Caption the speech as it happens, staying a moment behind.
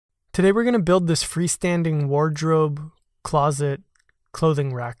Today we're going to build this freestanding wardrobe, closet,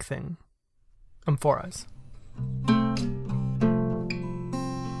 clothing rack thing. I'm 4 Eyes.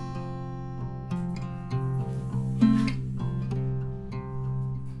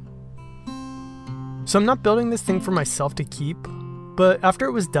 So I'm not building this thing for myself to keep, but after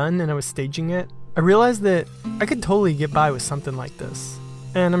it was done and I was staging it, I realized that I could totally get by with something like this.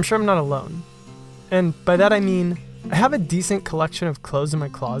 And I'm sure I'm not alone. And by that I mean, I have a decent collection of clothes in my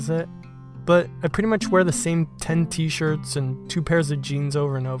closet, but I pretty much wear the same 10 t-shirts and 2 pairs of jeans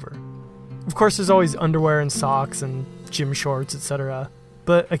over and over. Of course there's always underwear and socks and gym shorts, etc.,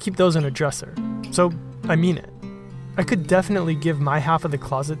 but I keep those in a dresser. So I mean it. I could definitely give my half of the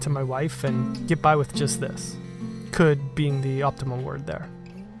closet to my wife and get by with just this. Could being the optimal word there.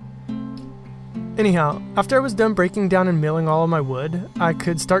 Anyhow, after I was done breaking down and milling all of my wood, I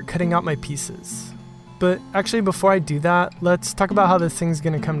could start cutting out my pieces. But actually before I do that, let's talk about how this thing's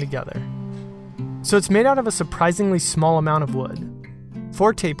gonna come together. So it's made out of a surprisingly small amount of wood.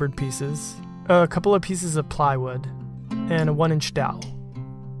 4 tapered pieces, a couple of pieces of plywood, and a 1-inch dowel.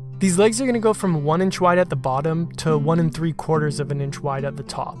 These legs are gonna go from 1 inch wide at the bottom to 1 3/4 of an inch wide at the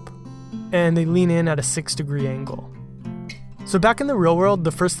top. And they lean in at a 6-degree angle. So back in the real world,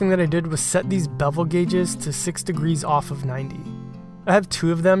 the first thing that I did was set these bevel gauges to 6 degrees off of 90. I have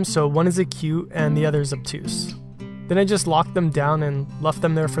 2 of them, so one is acute and the other is obtuse. Then I just locked them down and left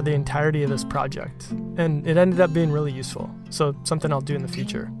them there for the entirety of this project, and it ended up being really useful, so something I'll do in the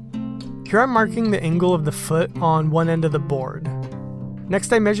future. Here I'm marking the angle of the foot on one end of the board.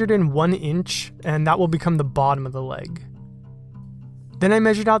 Next I measured in 1 inch, and that will become the bottom of the leg. Then I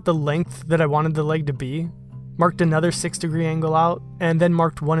measured out the length that I wanted the leg to be, marked another 6-degree angle out, and then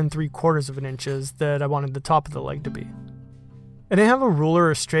marked 1 3/4 of an inches that I wanted the top of the leg to be. I didn't have a ruler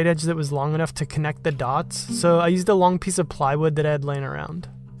or straight edge that was long enough to connect the dots, so I used a long piece of plywood that I had laying around.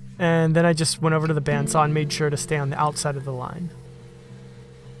 And then I just went over to the bandsaw and made sure to stay on the outside of the line.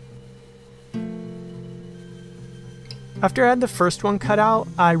 After I had the first one cut out,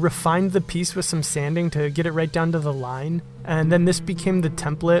 I refined the piece with some sanding to get it right down to the line, and then this became the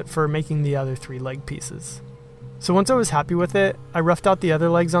template for making the other 3 leg pieces. So once I was happy with it, I roughed out the other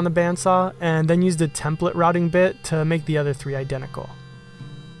legs on the bandsaw and then used a template routing bit to make the other 3 identical.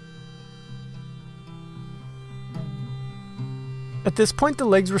 At this point the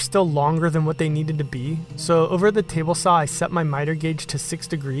legs were still longer than what they needed to be, so over the table saw I set my miter gauge to 6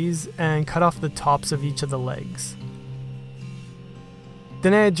 degrees and cut off the tops of each of the legs.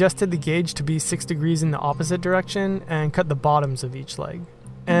 Then I adjusted the gauge to be 6 degrees in the opposite direction and cut the bottoms of each leg.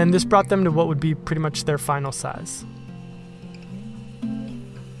 And this brought them to what would be pretty much their final size.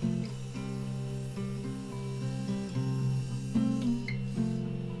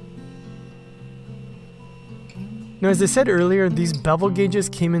 Now as I said earlier, these bevel gauges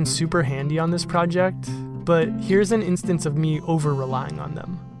came in super handy on this project, but here's an instance of me over-relying on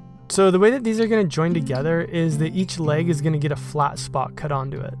them. So the way that these are going to join together is that each leg is going to get a flat spot cut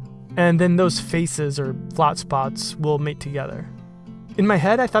onto it. And then those faces, or flat spots, will mate together. In my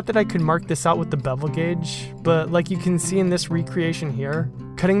head, I thought that I could mark this out with the bevel gauge, but like you can see in this recreation here,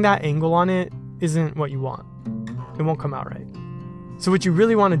 cutting that angle on it isn't what you want. It won't come out right. So what you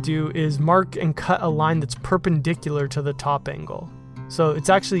really want to do is mark and cut a line that's perpendicular to the top angle. So it's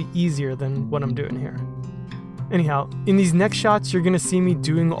actually easier than what I'm doing here. Anyhow, in these next shots, you're going to see me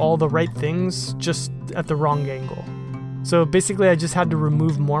doing all the right things, just at the wrong angle. So basically I just had to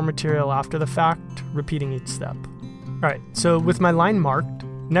remove more material after the fact, repeating each step. Alright, so with my line marked,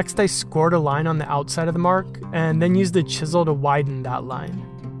 next I scored a line on the outside of the mark, and then used the chisel to widen that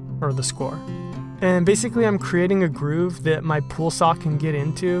line, or the score. And basically I'm creating a groove that my pool saw can get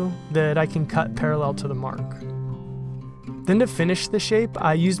into, that I can cut parallel to the mark. Then to finish the shape,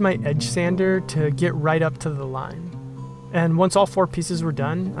 I used my edge sander to get right up to the line. And once all 4 pieces were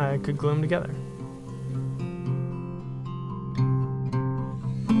done, I could glue them together.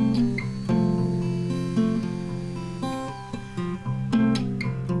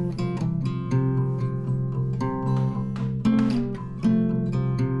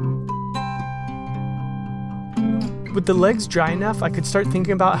 With the legs dry enough, I could start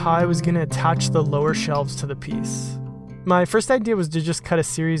thinking about how I was going to attach the lower shelves to the piece. My first idea was to just cut a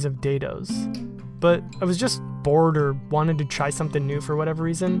series of dados, but I was just bored or wanted to try something new for whatever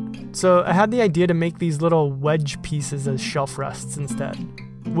reason, so I had the idea to make these little wedge pieces as shelf rests instead,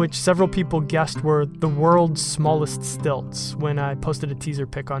 which several people guessed were the world's smallest stilts when I posted a teaser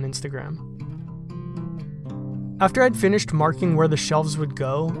pic on Instagram. After I'd finished marking where the shelves would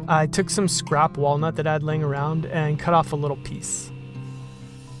go, I took some scrap walnut that I had laying around and cut off a little piece.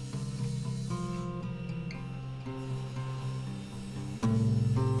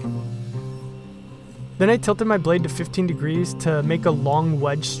 Then I tilted my blade to 15 degrees to make a long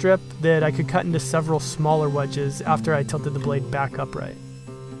wedge strip that I could cut into several smaller wedges after I tilted the blade back upright.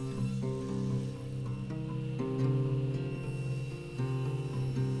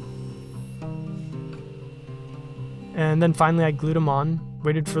 And then finally I glued them on,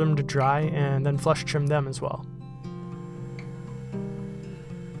 waited for them to dry, and then flush trimmed them as well.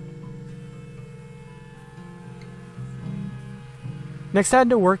 Next I had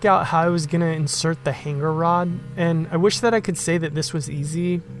to work out how I was going to insert the hanger rod, and I wish that I could say that this was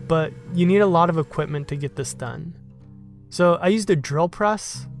easy, but you need a lot of equipment to get this done. So I used a drill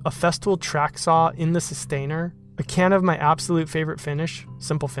press, a Festool track saw in the sustainer, a can of my absolute favorite finish,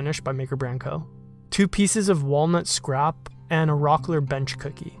 Simple Finish by MakerBrandCo, 2 pieces of walnut scrap, and a Rockler bench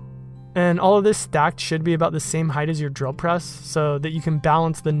cookie. And all of this stacked should be about the same height as your drill press so that you can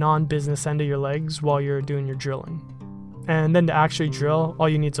balance the non-business end of your legs while you're doing your drilling. And then to actually drill, all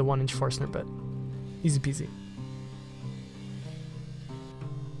you need is a 1-inch Forstner bit. Easy peasy.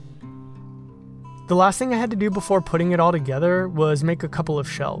 The last thing I had to do before putting it all together was make a couple of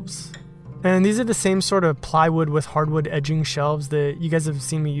shelves. And these are the same sort of plywood with hardwood edging shelves that you guys have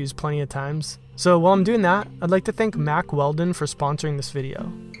seen me use plenty of times. So while I'm doing that, I'd like to thank Mack Weldon for sponsoring this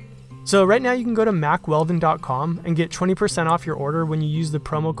video. So right now you can go to MackWeldon.com and get 20% off your order when you use the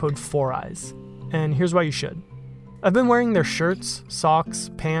promo code 4eyes. And here's why you should. I've been wearing their shirts,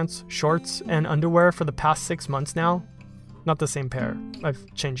 socks, pants, shorts, and underwear for the past 6 months now. Not the same pair,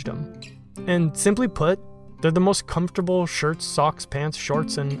 I've changed them. And simply put, they're the most comfortable shirts, socks, pants,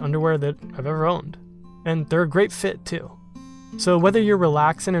 shorts, and underwear that I've ever owned. And they're a great fit too. So whether you're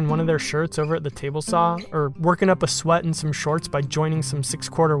relaxing in one of their shirts over at the table saw, or working up a sweat in some shorts by joining some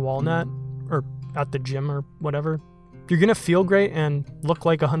 6/4 walnut, or at the gym or whatever, you're gonna feel great and look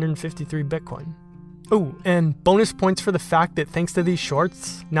like 153 Bitcoin. Oh, and bonus points for the fact that thanks to these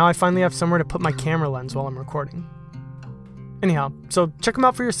shorts, now I finally have somewhere to put my camera lens while I'm recording. Anyhow, so check them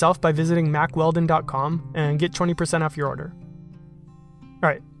out for yourself by visiting MackWeldon.com and get 20% off your order.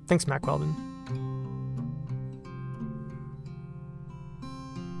 Alright, thanks Mack Weldon.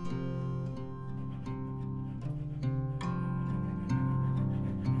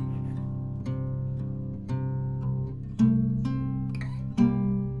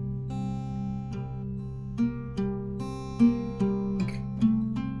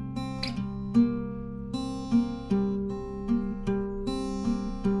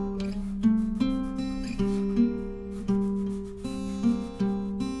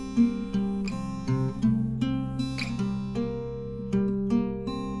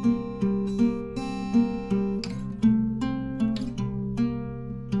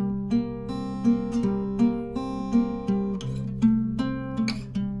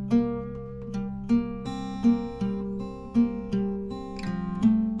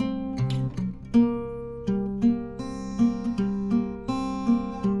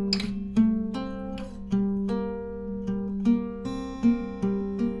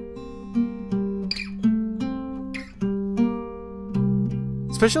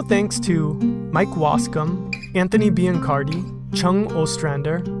 Special thanks to Mike Wascom, Anthony Biancardi, Chung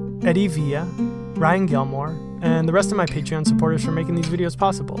Ostrander, Eddie Villa, Ryan Gilmore, and the rest of my Patreon supporters for making these videos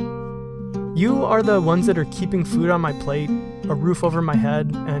possible. You are the ones that are keeping food on my plate, a roof over my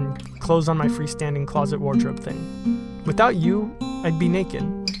head, and clothes on my freestanding closet wardrobe thing. Without you, I'd be naked,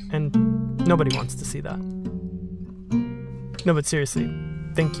 and nobody wants to see that. No, but seriously,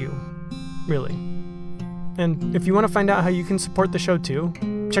 thank you. Really. And if you want to find out how you can support the show too,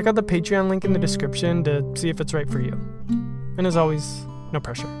 check out the Patreon link in the description to see if it's right for you. And as always, no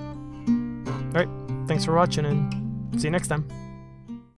pressure. Alright, thanks for watching and see you next time.